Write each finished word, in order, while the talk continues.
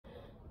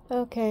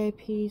Okay,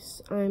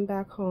 peace. I'm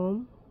back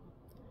home.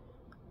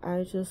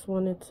 I just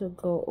wanted to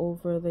go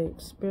over the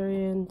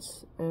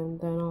experience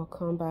and then I'll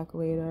come back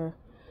later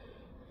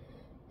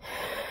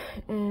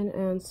and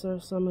answer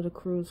some of the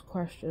crew's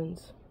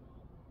questions.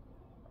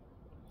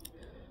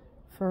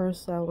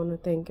 First, I want to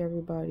thank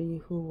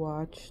everybody who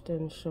watched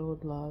and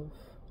showed love.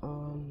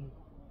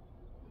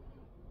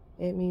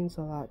 It means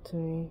a lot to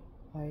me,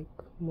 like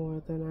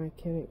more than I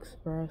can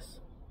express.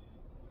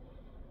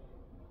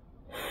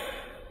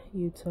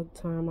 You took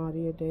time out of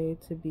your day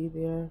to be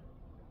there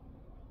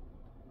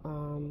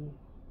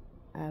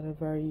at a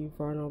very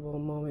vulnerable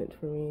moment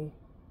for me,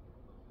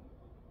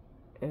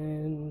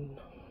 and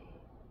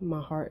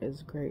my heart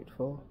is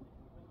grateful.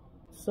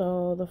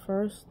 So the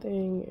first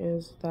thing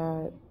is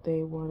that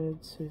they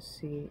wanted to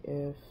see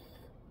if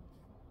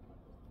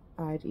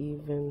I'd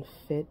even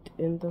fit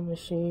in the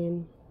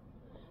machine.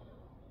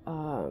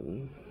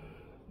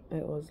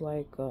 It was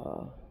like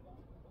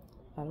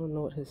I don't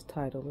know what his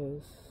title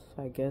is,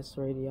 I guess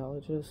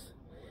radiologist.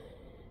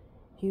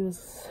 He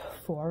was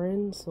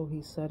foreign, so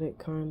he said it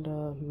kind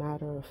of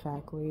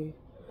matter-of-factly.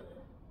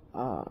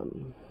 I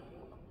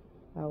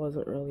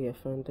wasn't really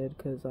offended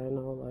because I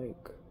know,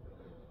 like,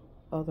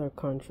 other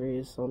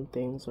countries, some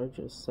things are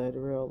just said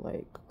real,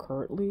 like,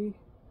 curtly.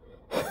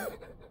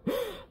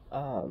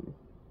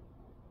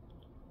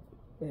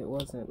 It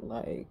wasn't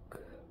like,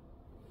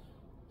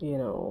 you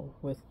know,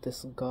 with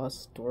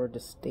disgust or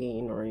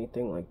disdain or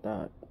anything like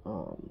that.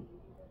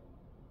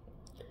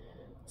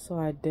 So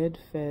I did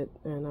fit,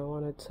 and I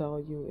want to tell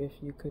you,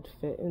 if you could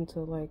fit into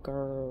like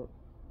a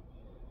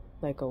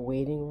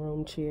waiting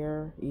room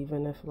chair,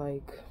 even if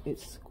like it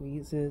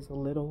squeezes a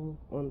little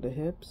on the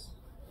hips,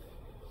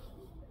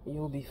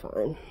 you'll be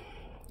fine.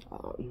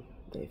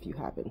 If you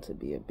happen to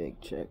be a big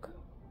chick.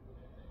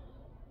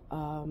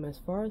 As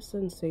far as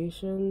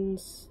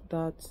sensations,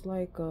 that's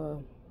like a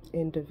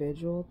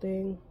individual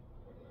thing.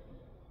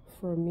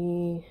 For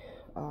me,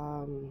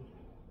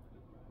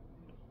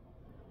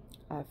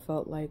 I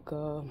felt like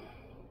a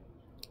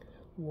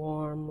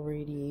warm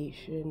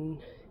radiation,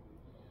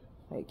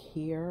 like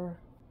here,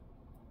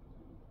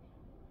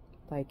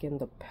 like in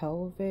the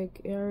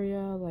pelvic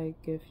area.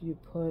 Like if you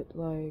put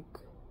like,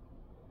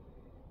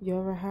 you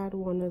ever had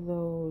one of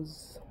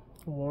those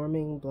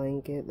warming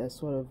blanket that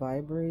sort of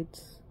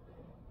vibrates?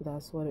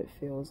 That's what it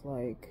feels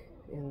like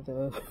in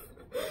the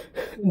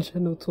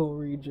genital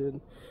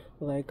region.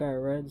 Like I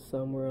read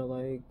somewhere,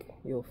 like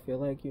you'll feel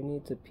like you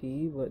need to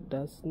pee, but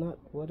that's not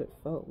what it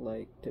felt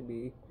like to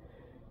be.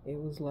 It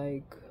was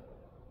like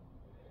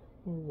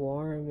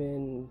warm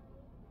and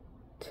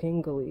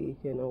tingly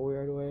in a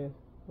weird way.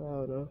 I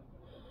don't know.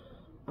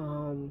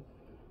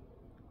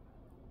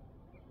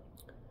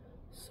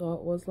 So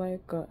it was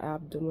like a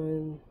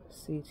abdomen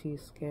CT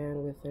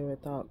scan with and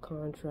without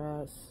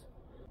contrast.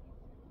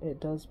 It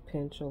does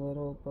pinch a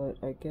little, but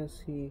I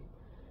guess he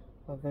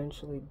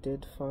eventually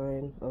did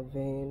find a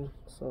vein,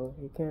 so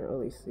you can't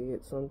really see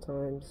it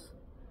sometimes.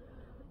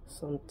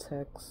 Some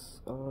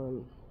texts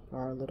are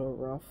a little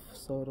rough,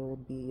 so it'll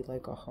be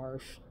like a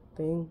harsh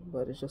thing,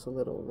 but it's just a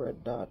little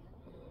red dot.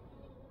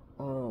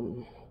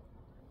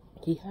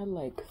 He had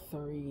like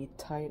 3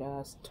 tight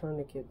ass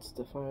tourniquets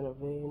to find a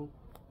vein,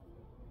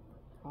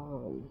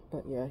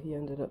 but yeah, he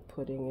ended up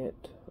putting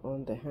it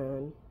on the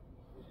hand,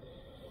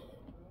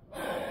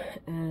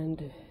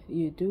 and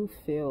you do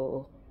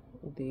feel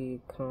the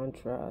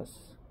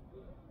contrast.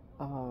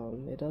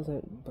 It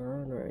doesn't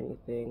burn or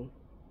anything.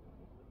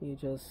 You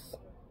just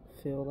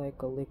feel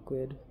like a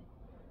liquid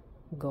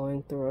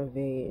going through a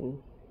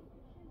vein.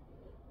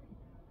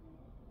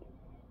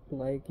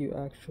 Like you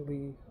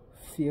actually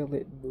feel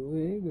it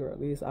moving, or at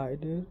least I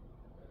did.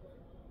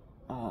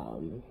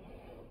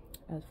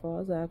 As far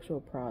as the actual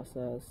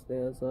process,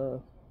 there's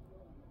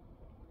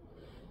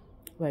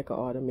like an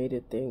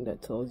automated thing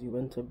that tells you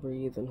when to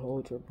breathe and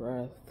hold your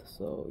breath,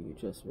 so you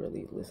just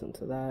really listen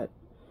to that.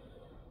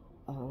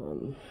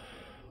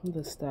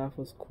 The staff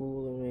was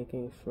cool in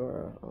making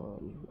sure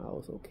I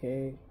was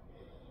okay.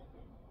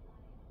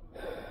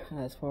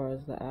 As far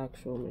as the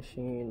actual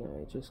machine,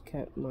 I just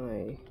kept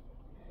my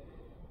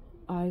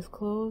eyes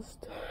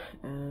closed,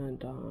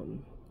 and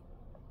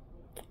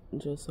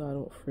just so I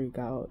don't freak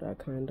out, I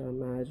kind of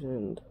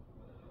imagined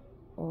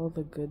all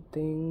the good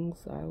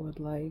things I would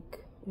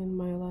like in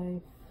my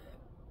life,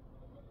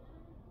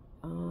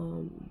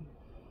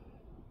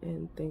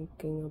 and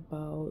thinking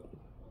about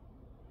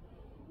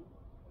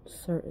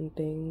certain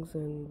things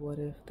and what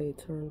if they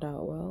turned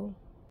out well.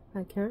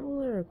 I can't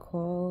really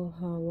recall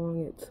how long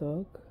it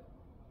took.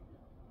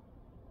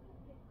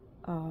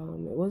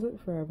 It wasn't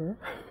forever.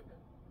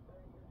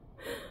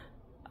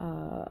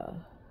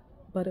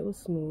 But it was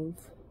smooth.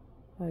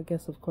 I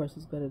guess of course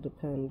it's gonna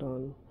depend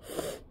on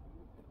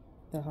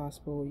the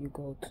hospital you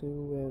go to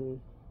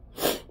and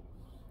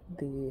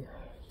the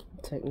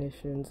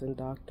technicians and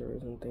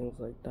doctors and things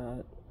like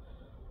that.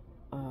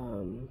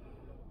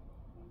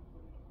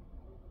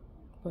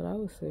 But I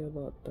would say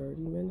about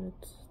 30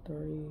 minutes,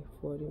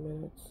 40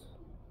 minutes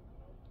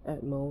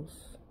at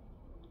most.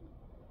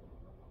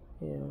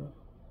 Yeah.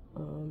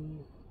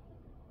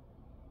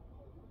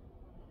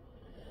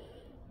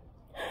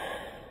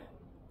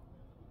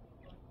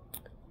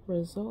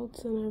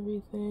 results and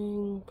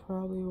everything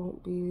probably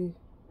won't be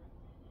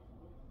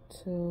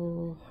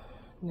till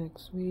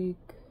next week.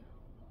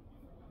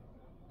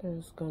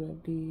 There's gonna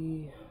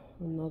be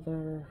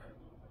another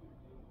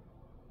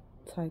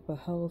type of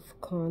health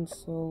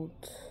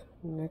consult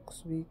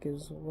next week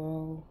as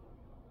well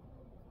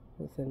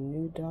with a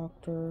new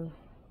doctor.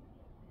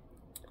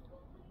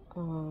 I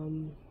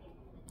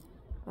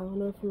don't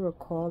know if you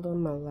recalled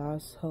on my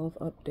last health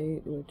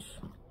update, which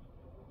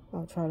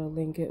I'll try to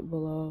link it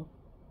below.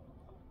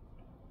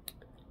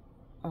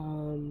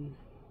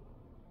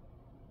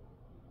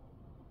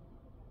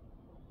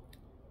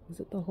 Is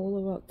it the whole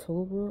of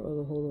October or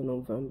the whole of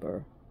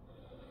November?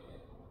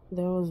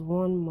 There was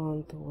one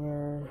month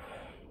where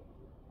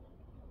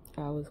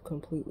I was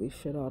completely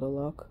shit out of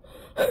luck.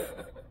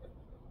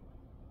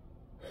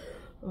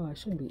 Oh, I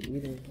should be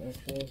eating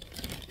actually.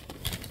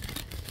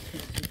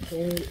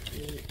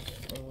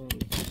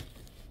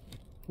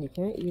 You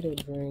can't eat or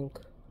drink.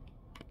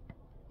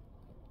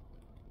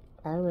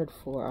 I read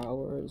 4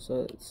 hours.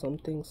 Some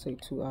things say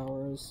 2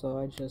 hours, so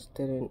I just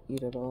didn't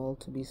eat at all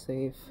to be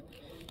safe.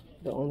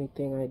 The only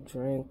thing I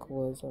drank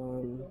was a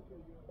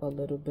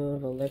little bit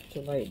of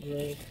electrolyte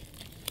drink,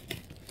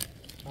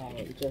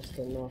 just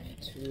enough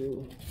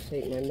to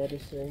take my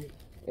medicine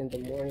in the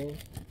morning.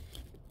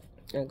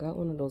 I got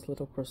one of those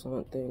little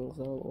croissant things.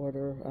 I'll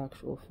order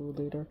actual food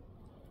later.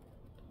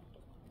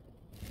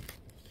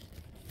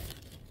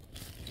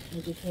 I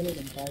just wanted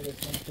to buy this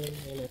something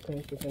and I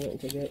couldn't think of anything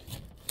to get.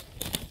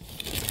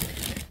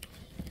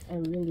 I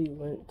really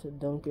went to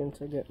Dunkin'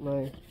 to get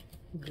my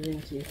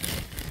green tea.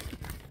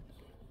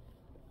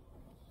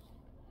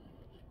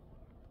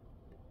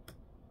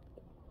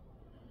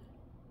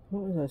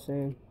 What was I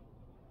saying?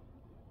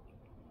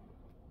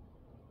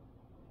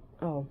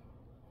 Oh,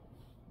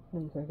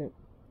 1 second.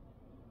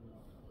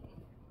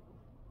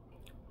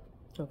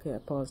 Okay, I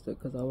paused it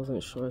because I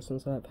wasn't sure,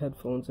 since I have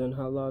headphones in,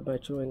 how loud my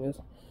chewing is.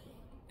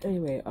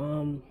 Anyway,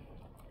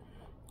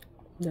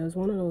 there's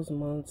one of those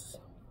months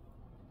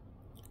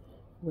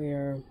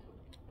where,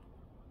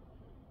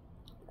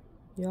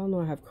 y'all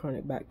know I have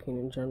chronic back pain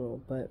in general,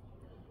 but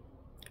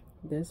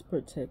this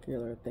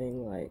particular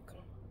thing like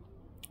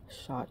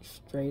shot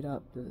straight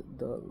up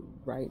the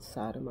right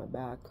side of my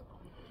back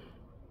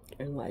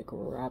and like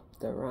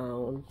wrapped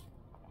around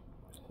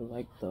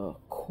like the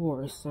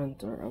core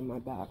center of my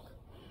back,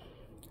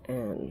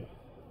 and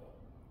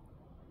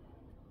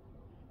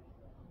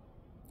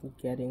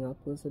getting up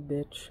was a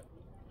bitch.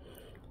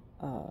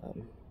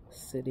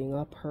 Sitting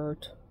up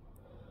hurt.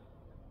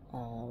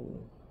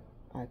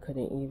 I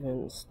couldn't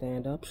even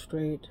stand up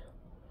straight.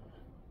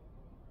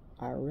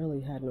 I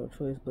really had no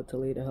choice but to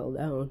lay the hell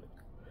down.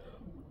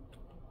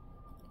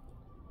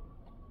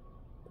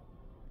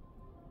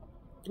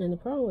 And the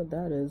problem with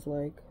that is,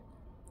 like,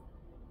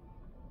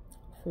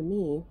 for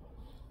me,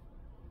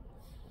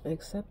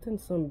 except in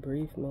some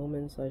brief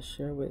moments I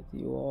share with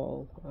you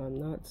all, I'm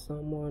not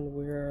someone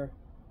where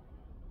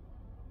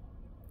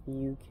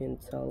you can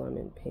tell I'm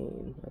in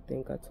pain. I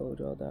think I told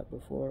y'all that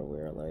before,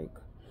 where like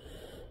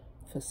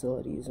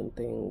facilities and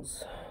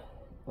things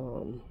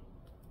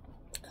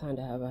kind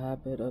of have a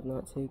habit of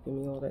not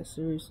taking me all that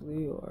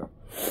seriously, or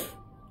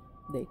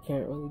they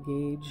can't really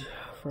gauge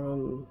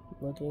from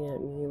looking at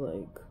me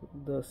like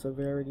the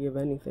severity of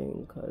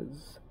anything,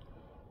 because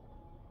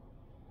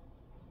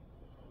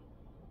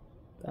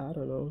I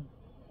don't know,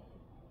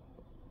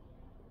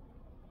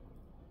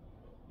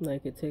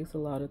 like it takes a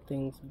lot of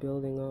things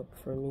building up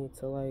for me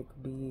to like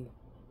be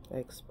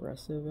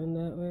expressive in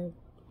that way.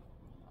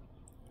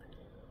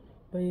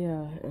 But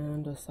yeah,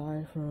 and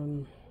aside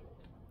from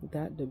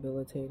that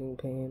debilitating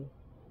pain,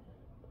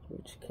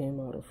 which came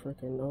out of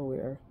freaking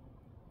nowhere,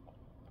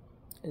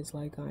 it's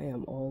like I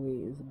am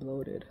always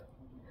bloated.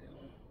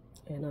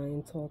 And I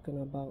ain't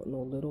talking about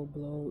no little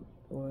bloat,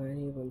 or I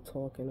ain't even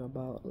talking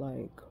about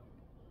like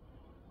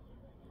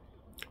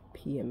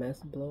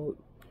PMS bloat.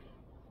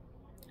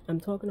 I'm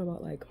talking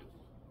about like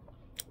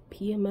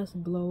PMS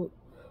bloat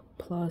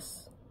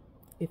plus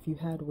if you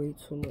had way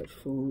too much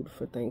food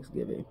for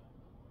Thanksgiving.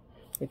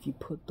 If you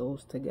put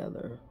those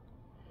together,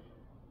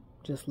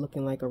 just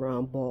looking like a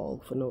round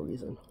ball for no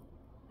reason.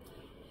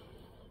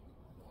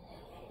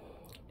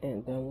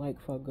 And then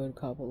like for a good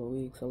couple of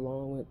weeks,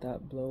 along with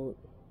that bloat,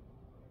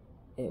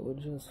 it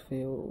would just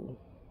feel,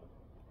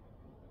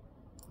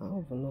 I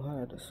don't even know how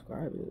to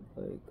describe it,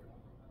 like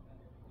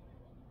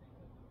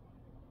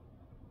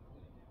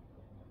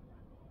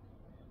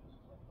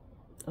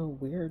a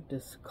weird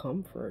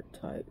discomfort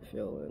type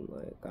feeling,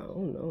 like I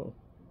don't know.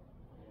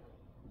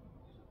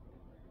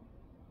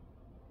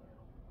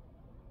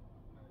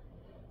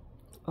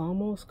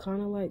 Almost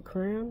kind of like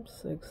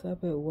cramps,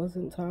 except it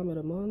wasn't time of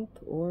the month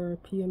or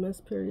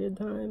PMS period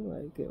time.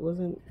 Like it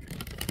wasn't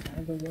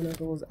either one of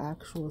those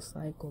actual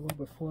cycle or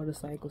before the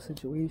cycle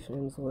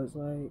situations. So it's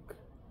like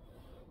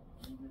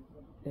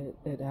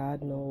it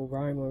had no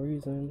rhyme or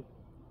reason.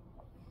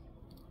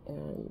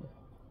 And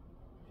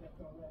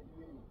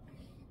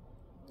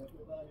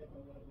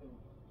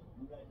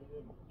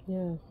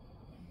yeah.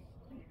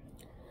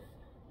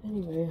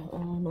 Anyway,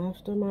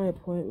 after my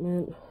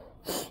appointment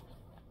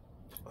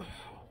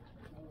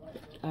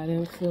I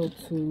didn't feel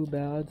too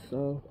bad,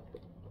 so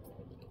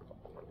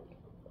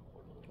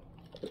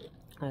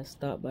I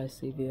stopped by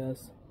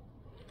CVS.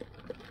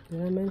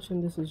 Did I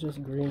mention this is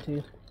just green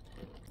tea?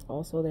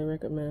 Also, they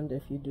recommend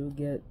if you do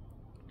get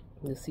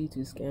the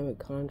C2 scan with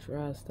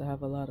contrast to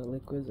have a lot of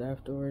liquids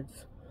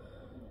afterwards.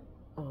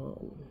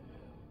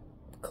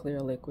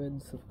 Clear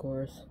liquids, of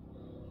course.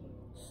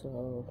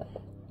 So,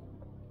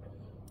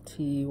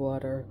 tea,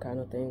 water kind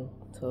of thing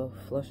to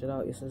flush it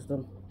out your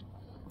system.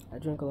 I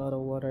drink a lot of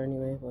water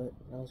anyway, but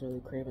I was really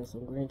craving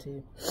some green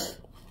tea.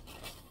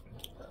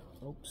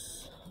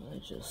 Oops, I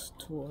just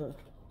tore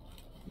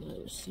my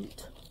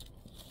receipt.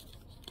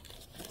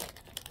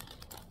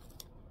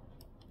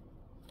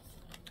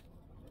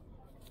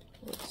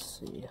 Let's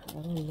see, I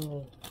don't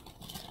know,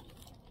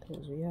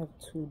 because we have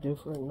two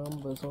different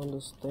numbers on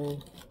this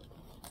thing.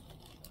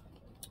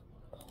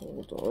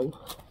 Hold on,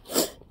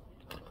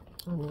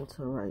 I need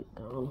to write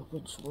down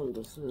which one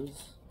this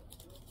is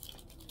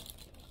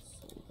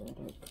so that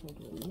I can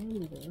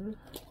remember.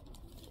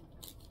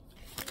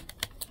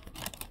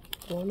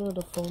 One of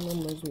the phone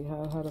numbers we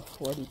had a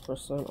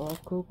 40%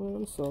 off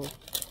coupon, so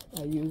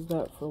I used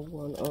that for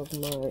one of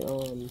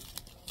my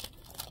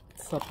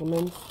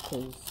supplements,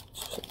 because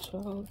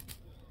child,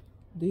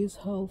 these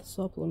health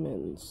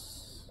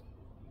supplements,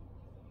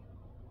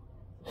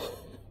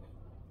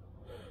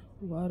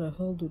 why the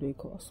hell do they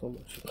cost so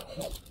much?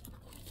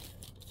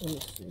 Let me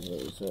see,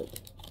 where is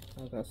it?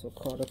 I got so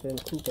caught up in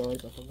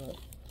coupons, I forgot.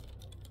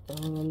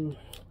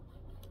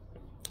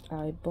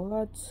 I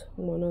bought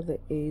one of the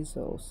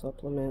Azo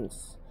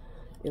supplements.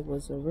 It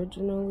was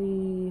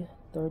originally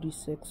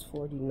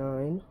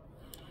 $36.49,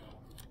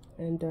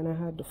 and then I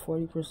had the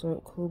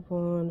 40%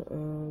 coupon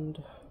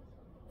and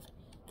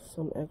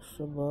some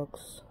extra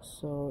bucks,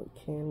 so it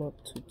came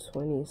up to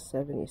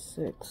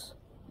 $20.76.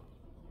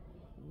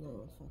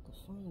 Now, if I could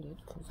find it,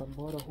 because I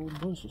bought a whole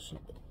bunch of shit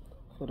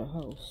for the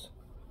house.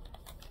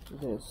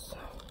 This.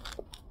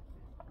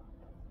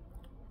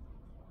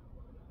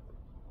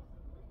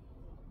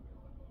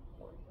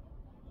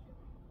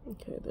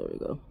 Okay, there we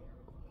go.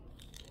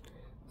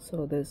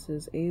 So this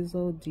is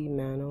Azo D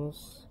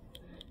Manos,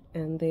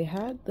 and they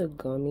had the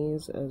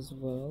gummies as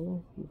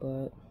well,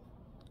 but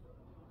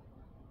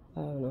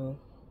I don't know.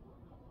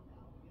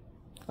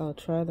 I'll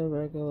try the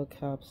regular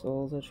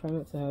capsules. I try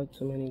not to have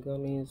too many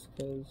gummies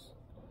because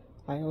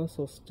I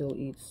also still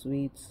eat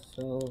sweets,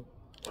 so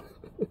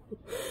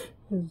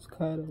it's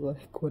kind of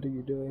like, what are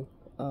you doing?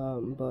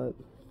 But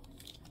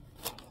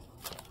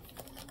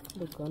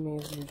the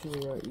gummies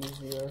usually are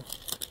easier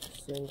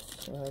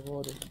since I have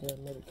all this bad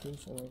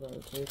medication I gotta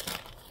take.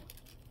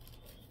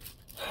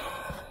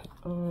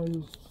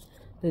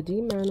 The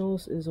D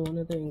Manos is one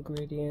of the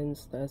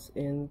ingredients that's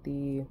in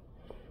the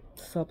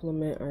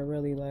supplement I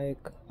really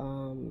like.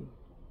 I'm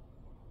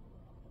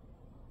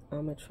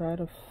gonna try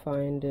to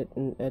find it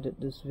and edit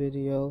this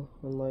video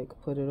and like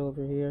put it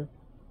over here.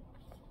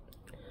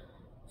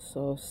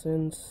 So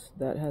since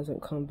that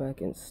hasn't come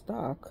back in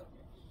stock,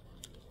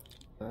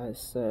 I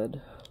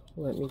said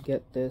let me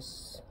get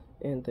this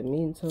in the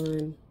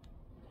meantime,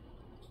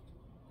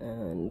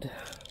 and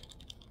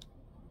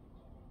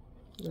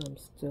I'm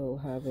still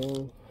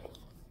having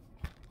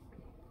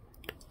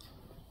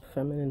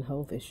feminine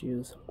health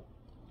issues.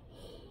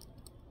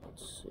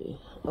 Let's see.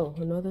 Oh,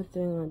 another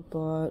thing I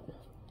bought,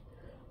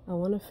 I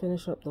want to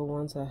finish up the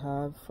ones I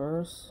have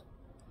first,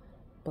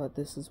 but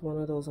this is one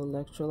of those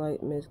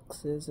electrolyte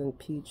mixes in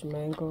peach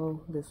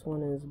mango. This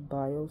one is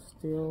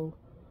BioSteel.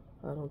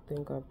 I don't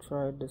think I've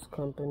tried this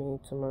company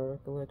to my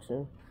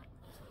recollection.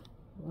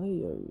 Why are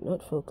you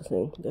not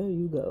focusing? There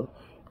you go.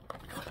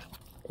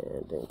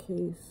 And in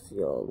case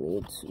y'all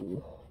need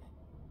to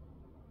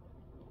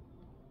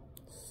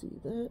see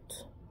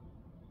that,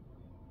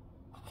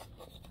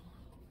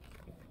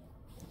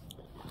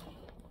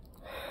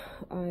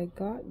 I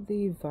got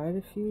the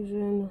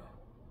Vitafusion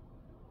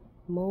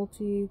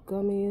multi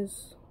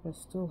gummies. I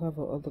still have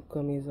other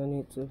gummies I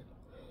need to.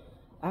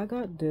 I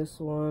got this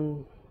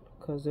one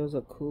because there's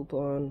a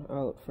coupon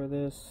out for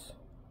this,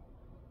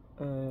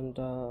 and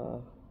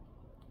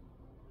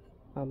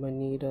I'm gonna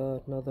need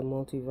another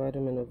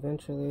multivitamin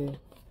eventually.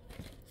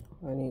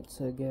 I need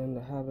to get in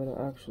the habit of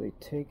actually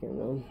taking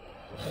them.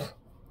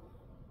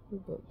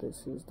 But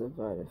this is the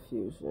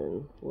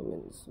Vitafusion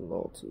Women's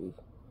Multi.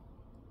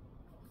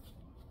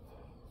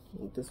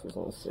 This was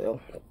on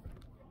sale.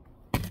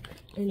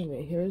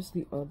 Anyway, here's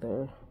the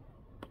other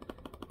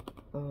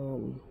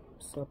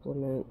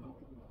supplement.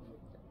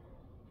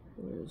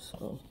 Where's,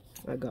 oh,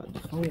 I got the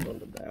phone on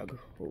the bag.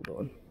 Hold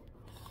on.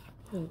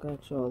 I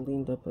got y'all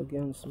leaned up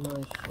against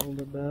my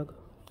shoulder bag.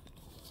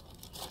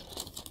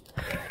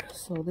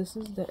 So this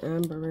is the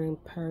Amberine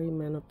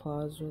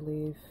Perimenopause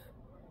Relief,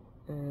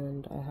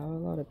 and I have a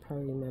lot of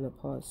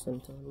perimenopause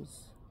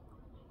symptoms.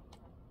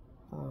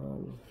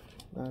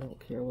 I don't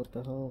care what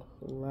the whole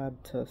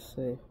lab tests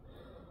say.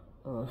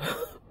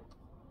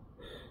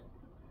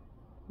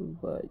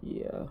 But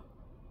yeah,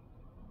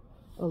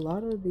 a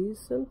lot of these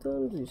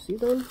symptoms, you see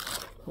them?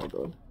 Hold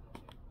on.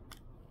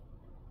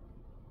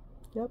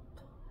 Yep,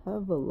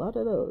 have a lot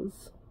of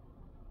those.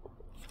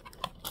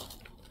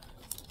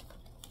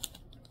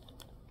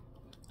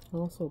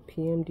 Also,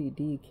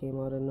 PMDD came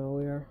out of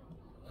nowhere.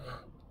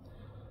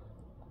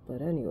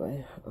 But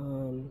anyway,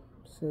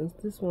 since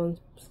this one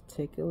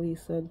particularly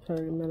said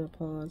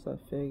perimenopause, I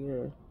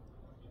figured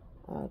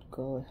I'd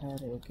go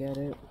ahead and get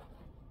it.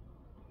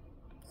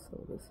 So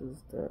this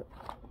is the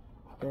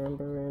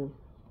Amberin,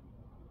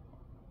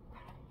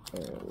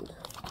 and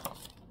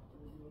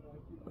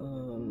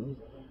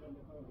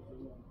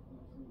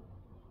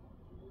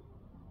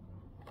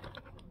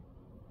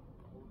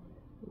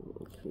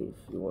in case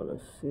you want to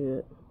see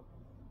it.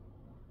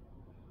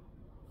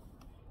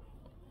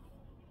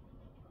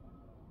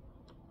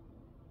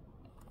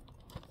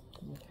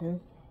 Okay,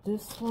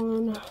 this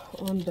one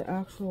on the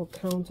actual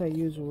account I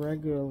use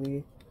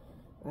regularly,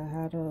 I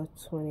had a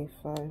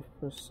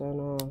 25%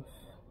 off.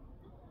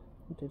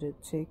 Did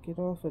it take it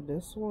off of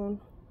this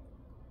one?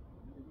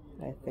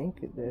 I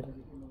think it did.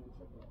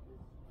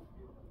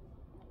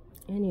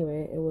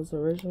 Anyway, it was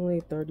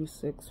originally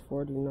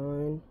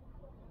 $36.49.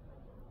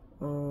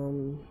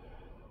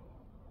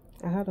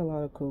 I had a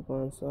lot of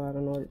coupons, so I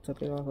don't know what it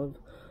took it off of.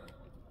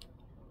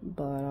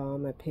 But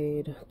I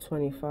paid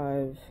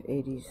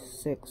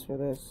 $25.86 for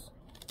this.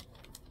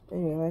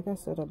 Anyway, like I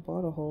said, I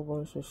bought a whole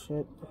bunch of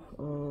shit.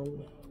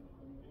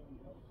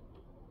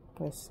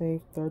 I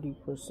saved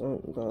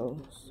 30% though,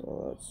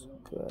 so that's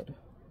good.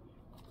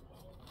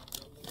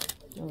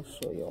 I'll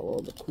show y'all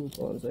all the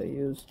coupons I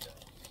used.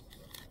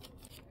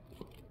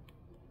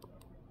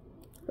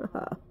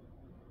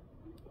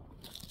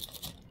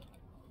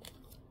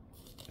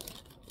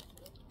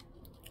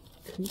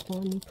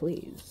 Coupon me,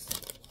 please.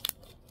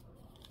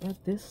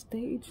 At this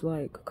stage,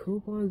 like,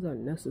 coupons are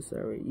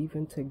necessary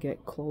even to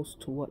get close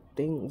to what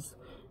things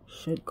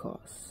should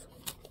cost.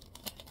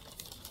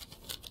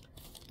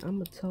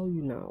 I'ma tell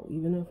you now,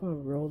 even if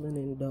I'm rolling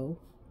in dough,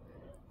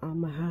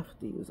 I'ma have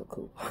to use a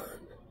coupon.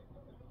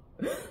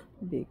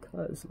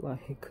 Because,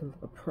 like,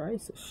 the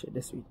price of shit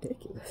is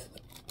ridiculous.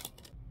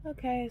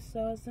 Okay,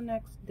 so it's the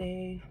next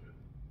day. I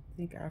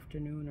think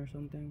afternoon or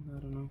something. I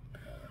don't know.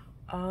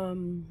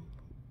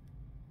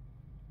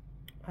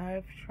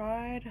 I've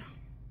tried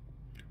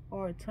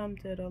or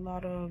attempted a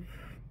lot of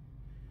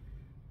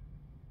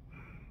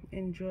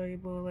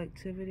enjoyable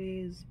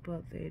activities,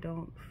 but they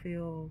don't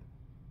feel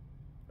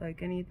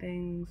like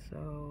anything,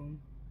 so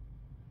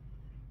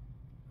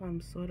I'm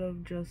sort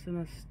of just in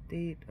a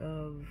state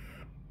of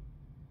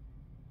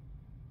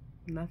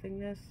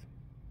nothingness,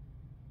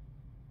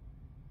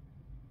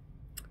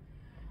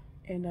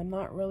 and I'm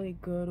not really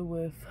good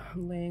with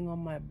laying on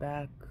my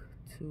back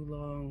too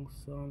long,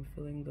 so I'm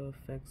feeling the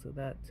effects of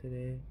that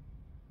today.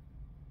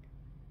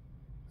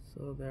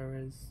 So there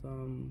is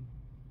some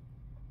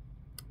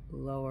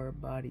lower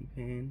body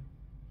pain.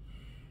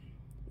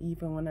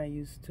 Even when I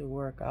used to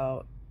work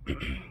out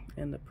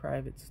in the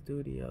private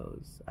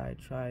studios, I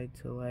tried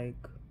to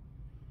like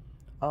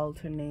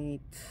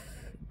alternate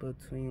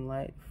between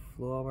light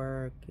floor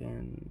work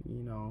and,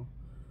 you know,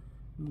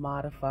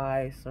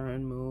 modify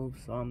certain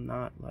moves so I'm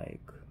not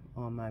like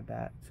on my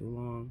back too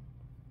long.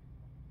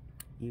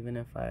 Even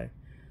if I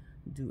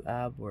do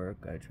ab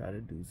work, I try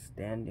to do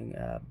standing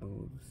ab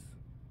moves.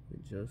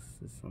 It just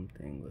is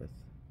something with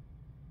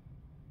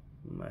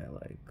my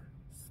like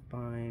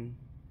spine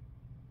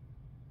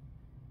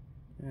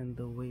and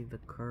the way the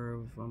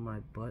curve on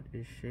my butt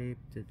is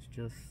shaped. It's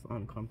just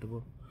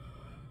uncomfortable.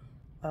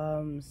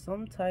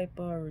 Some type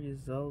of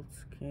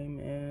results came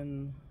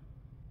in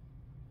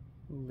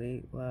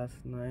late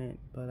last night,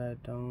 but I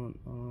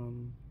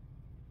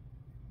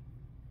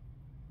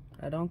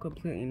don't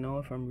completely know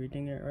if I'm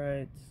reading it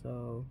right,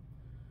 so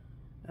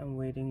I'm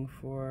waiting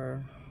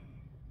for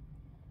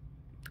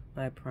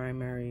my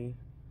primary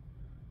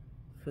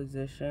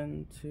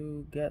physician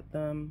to get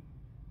them,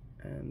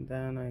 and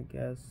then I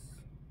guess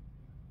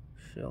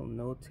she'll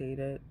notate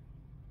it.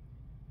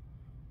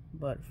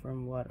 But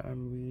from what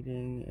I'm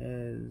reading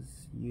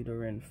is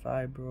uterine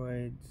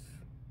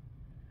fibroids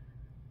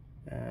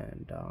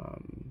and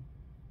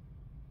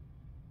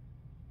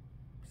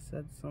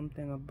said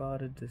something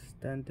about a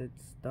distended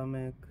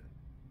stomach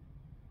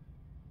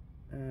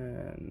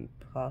and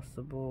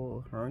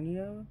possible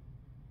hernia.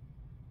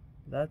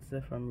 That's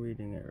if I'm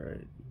reading it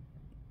right.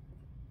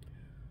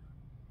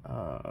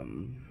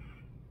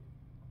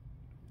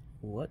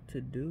 What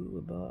to do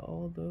about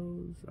all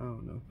those? I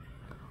don't know.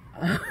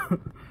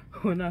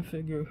 When I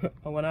figure out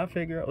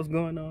what's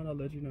going on, I'll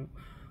let you know.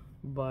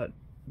 But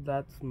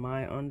that's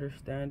my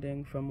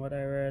understanding from what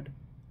I read.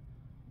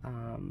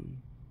 I'll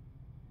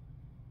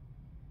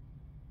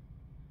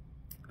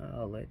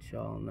let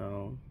y'all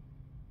know,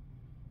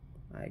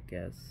 I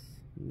guess,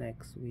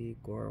 next week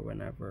or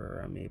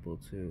whenever I'm able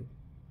to.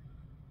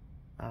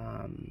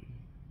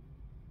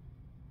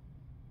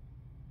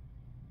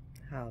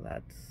 How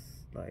that's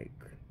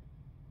like,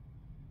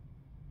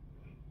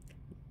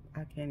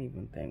 I can't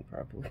even think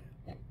properly.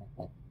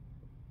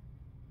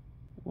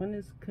 When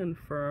it's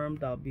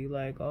confirmed, I'll be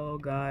like, oh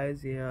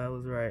guys, yeah, I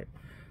was right.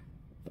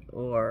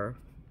 Or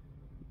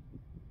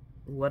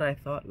what I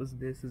thought was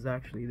this is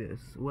actually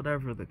this.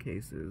 Whatever the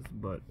case is.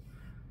 But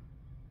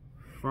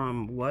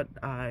from what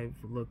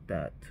I've looked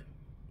at,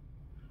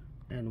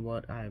 and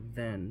what I've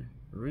then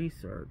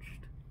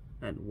researched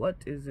and what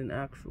is in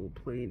actual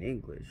plain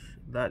English.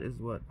 That is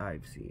what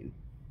I've seen.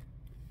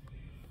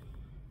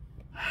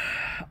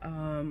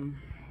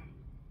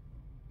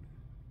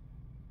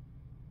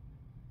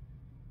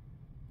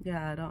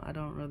 Yeah, I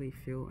don't really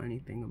feel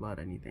anything about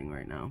anything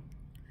right now,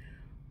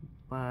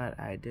 but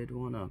I did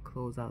want to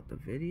close out the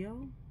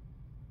video,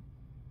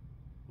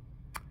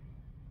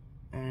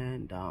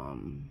 and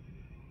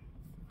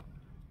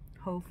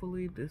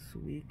hopefully this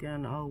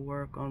weekend I'll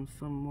work on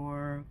some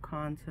more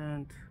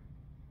content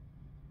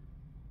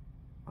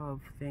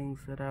of things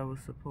that I was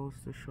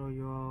supposed to show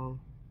you all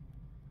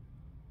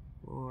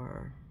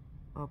or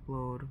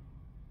upload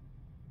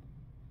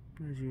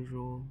as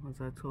usual, as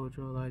I told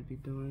you all I'd be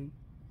doing.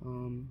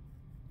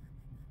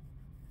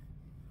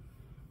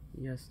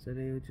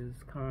 Yesterday was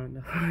just kind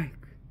of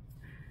like,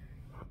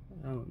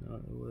 I don't know,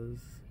 it was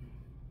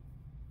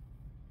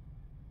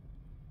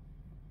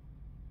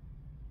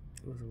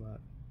a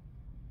lot.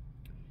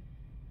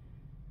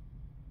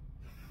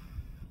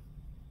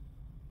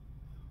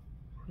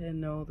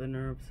 And no, the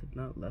nerves have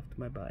not left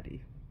my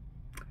body.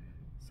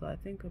 So I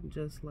think I'm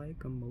just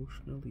like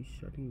emotionally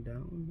shutting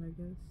down, I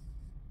guess.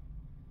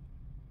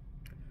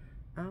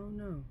 I don't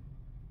know.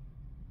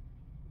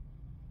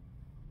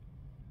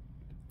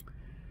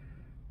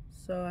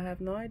 So I have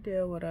no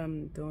idea what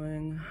I'm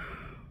doing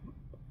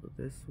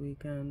this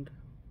weekend.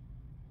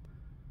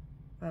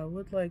 I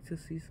would like to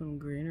see some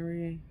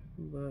greenery,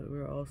 but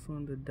we're also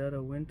in the dead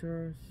of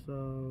winter,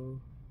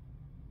 so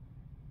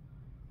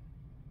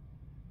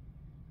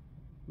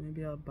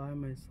maybe I'll buy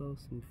myself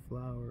some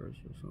flowers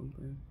or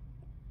something.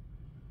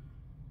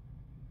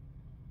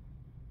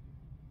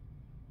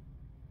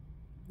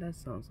 That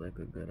sounds like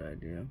a good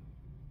idea.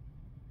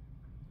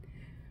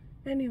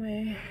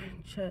 Anyway,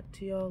 chat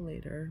to y'all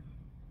later.